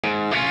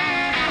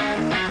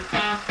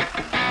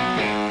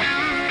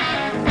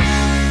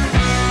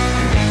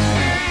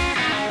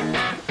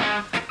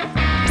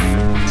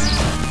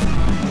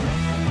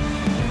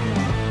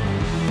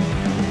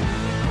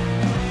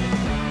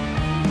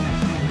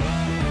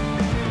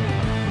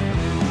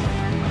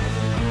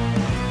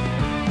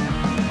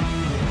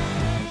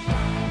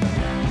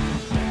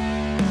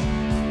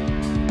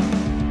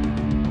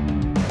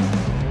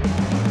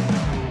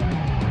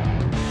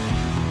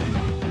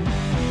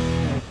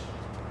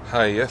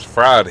Hey, it's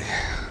Friday.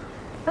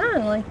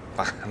 Finally.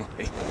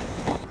 Finally.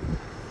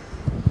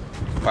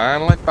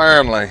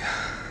 Finally.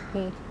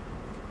 You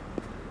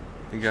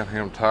got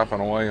him typing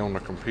away on the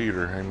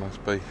computer. He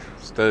must be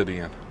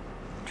studying.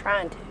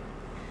 Trying to.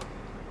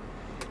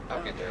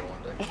 I'll get there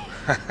one day.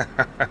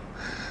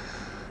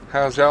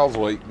 How's y'all's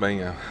week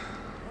been?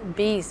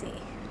 Busy.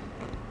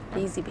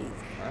 Busy.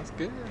 That's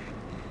good.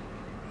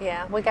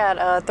 Yeah, we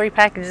got 3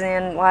 packages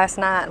in last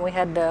night, and we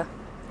had to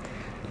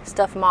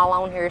stuff them all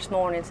on here this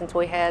morning since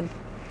we had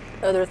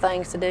other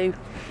things to do.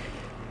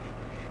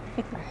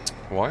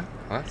 Well,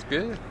 that's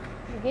good.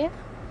 Yeah.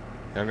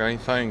 Y'all got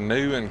anything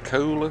new and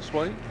cool this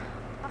week?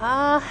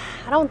 I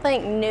don't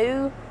think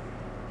new,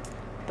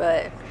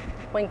 but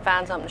we can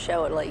find something to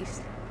show at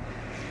least.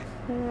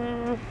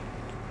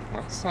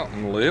 That's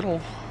something little.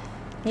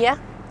 Yeah.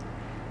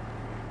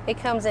 It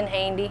comes in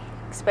handy,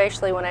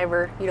 especially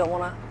whenever you don't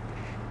want to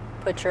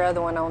put your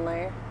other one on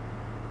there.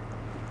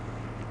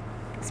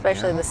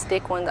 Especially the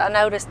stick ones. I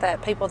noticed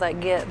that people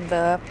that get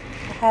I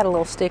had a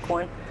little stick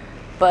one,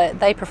 but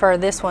they prefer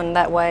this one,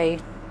 that way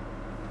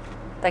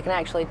they can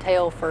actually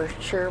tell for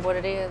sure what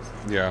it is.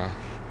 Yeah.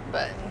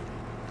 But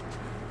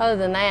other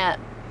than that,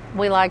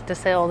 we like to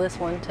sell this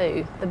one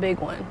too, the big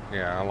one.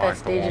 Yeah, I like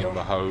That's the one digital. with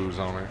the hose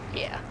on it.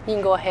 Yeah, you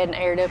can go ahead and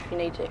air it up if you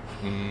need to.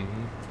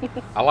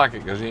 I like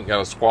it because you ain't got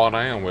to squat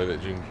down with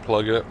it. You can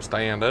plug it up and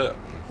stand up.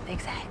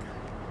 Exactly.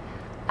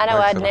 I know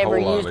Makes I'd it a never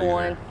whole lot used easier.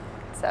 one,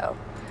 so.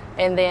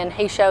 And then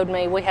he showed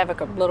me, we have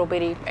a little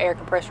bitty air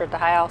compressor at the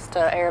house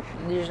to air,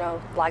 you know,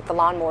 like the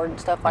lawnmower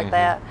and stuff like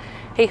that.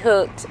 He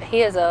hooked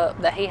his up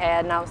that he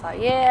had, and I was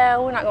like, yeah,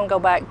 we're not going to go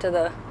back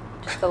to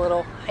just the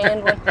little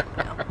hand one.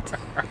 No.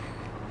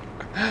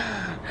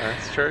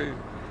 That's true.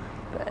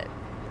 But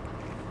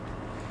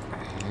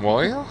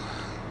Well,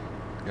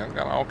 y'all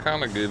got all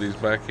kind of goodies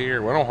back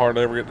here. We don't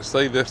hardly ever get to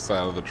see this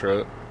side of the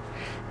truck.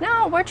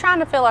 no, we're trying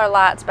to fill our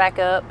lights back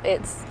up.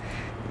 It's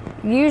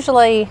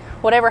usually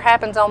whatever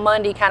happens on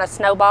Monday kind of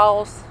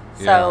snowballs.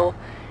 So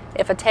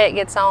if a tech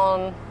gets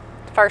on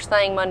first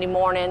thing Monday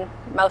morning,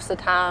 most of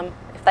the time,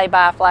 if they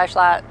buy a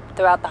flashlight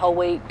throughout the whole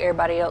week,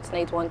 everybody else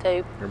needs one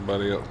too.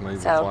 Everybody else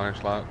needs a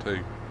flashlight too.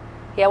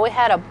 Yeah, we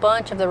had a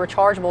bunch of the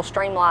rechargeable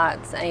stream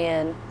lights,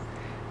 and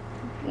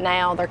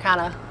now they're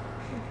kind of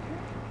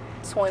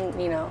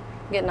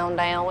getting on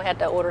down. We had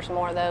to order some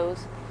more of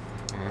those.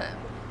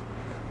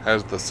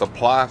 Has the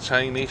supply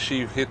chain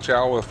issue hit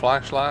y'all with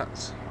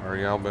flashlights? Or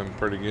y'all been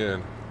pretty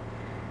good?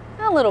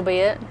 A little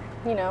bit,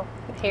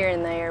 here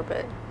and there,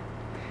 but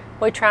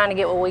we're trying to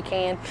get what we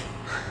can.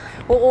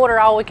 We'll order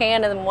all we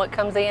can, and then what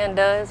comes in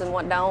does, and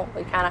what don't,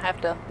 we kind of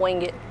have to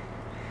wing it.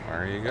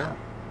 There you go.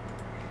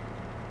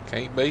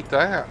 Can't beat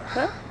that.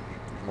 Huh?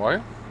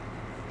 Well,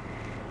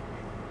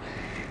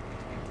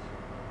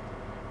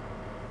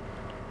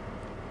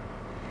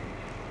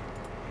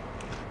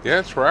 yeah,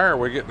 it's rare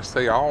we get to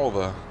see all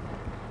the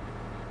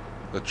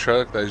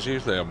truck. There's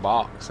usually a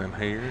box in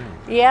here.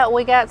 Yeah,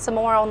 we got some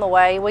more on the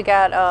way. We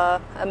got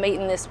a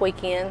meeting this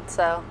weekend,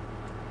 so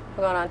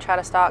we're going to try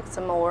to stock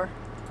some more.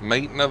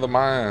 Meeting of the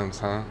minds,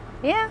 huh?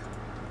 Yeah,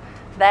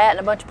 that and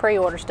a bunch of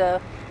pre-order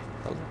stuff.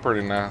 Those are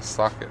pretty nice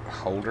socket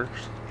holders.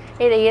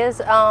 It is.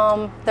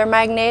 They're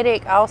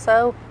magnetic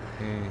also,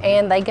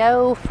 and they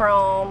go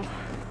from,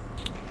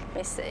 let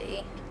me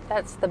see,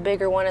 that's the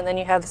bigger one, and then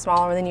you have the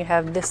smaller one, and then you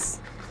have this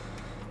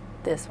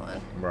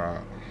one.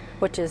 Right.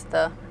 Which is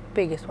the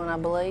biggest one, I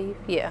believe.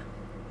 Yeah.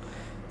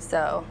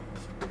 So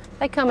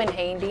they come in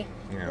handy,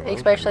 Yeah, those are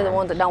especially the nice.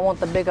 ones that don't want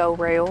the big old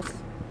rails.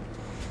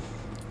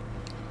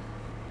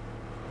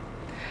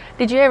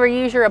 Did you ever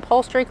use your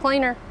upholstery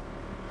cleaner?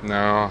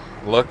 No,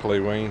 luckily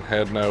we ain't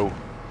had no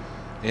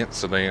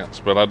incidents,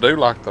 but I do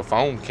like the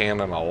foam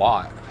cannon a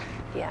lot.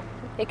 Yeah,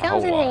 it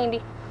comes in whole lot.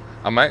 handy.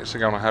 I'm actually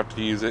gonna have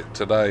to use it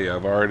today.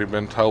 I've already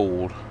been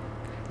told.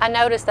 I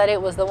noticed that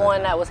it was the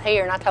one that was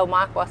here, and I told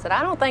Michael, I said,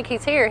 I don't think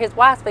he's here. His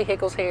wife's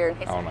vehicle's here, and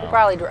he said, he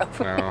probably drove.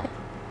 No,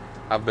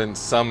 I've been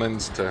summoned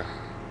to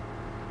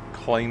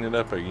clean it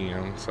up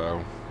again,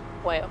 so.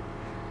 Well,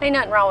 ain't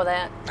nothing wrong with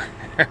that.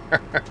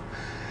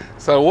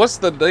 So what's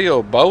the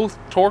deal? Both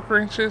torque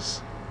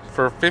wrenches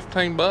for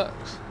 15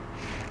 bucks?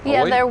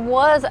 Yeah, there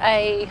was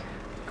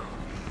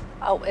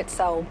it's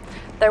sold.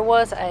 There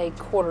was a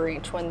 1/4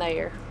 inch one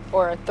there,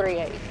 or a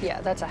 3/8.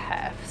 Yeah, that's a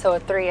half. So a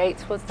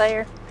 3/8 was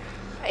there.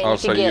 And Oh,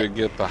 so you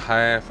get the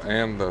half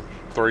and the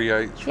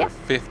 3/8 for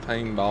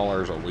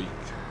 $15 a week.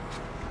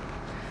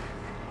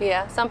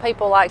 Yeah, some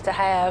people like to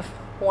have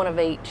one of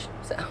each.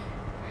 So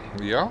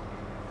Yeah.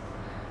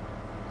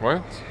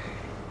 Well,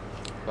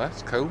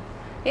 that's cool.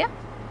 yeah.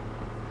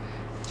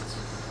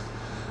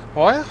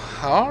 Well,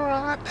 all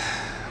right.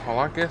 Well,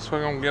 I guess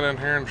we're gonna get in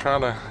here and try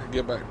to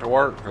get back to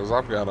work because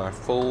I've got a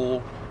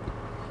full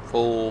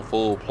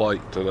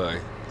plate today.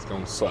 It's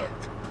gonna suck.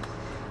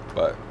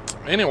 But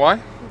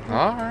anyway,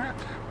 all right.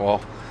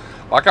 Well,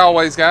 like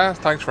always, guys,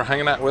 thanks for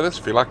hanging out with us.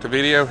 If you liked the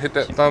video, hit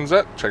that thumbs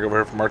up. Check over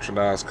here for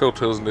merchandise, cool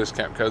tools, and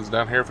discount codes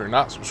down here. If you're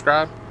not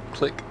subscribed,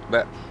 click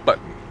that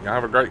button. Y'all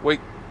have a great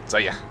week.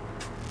 See ya.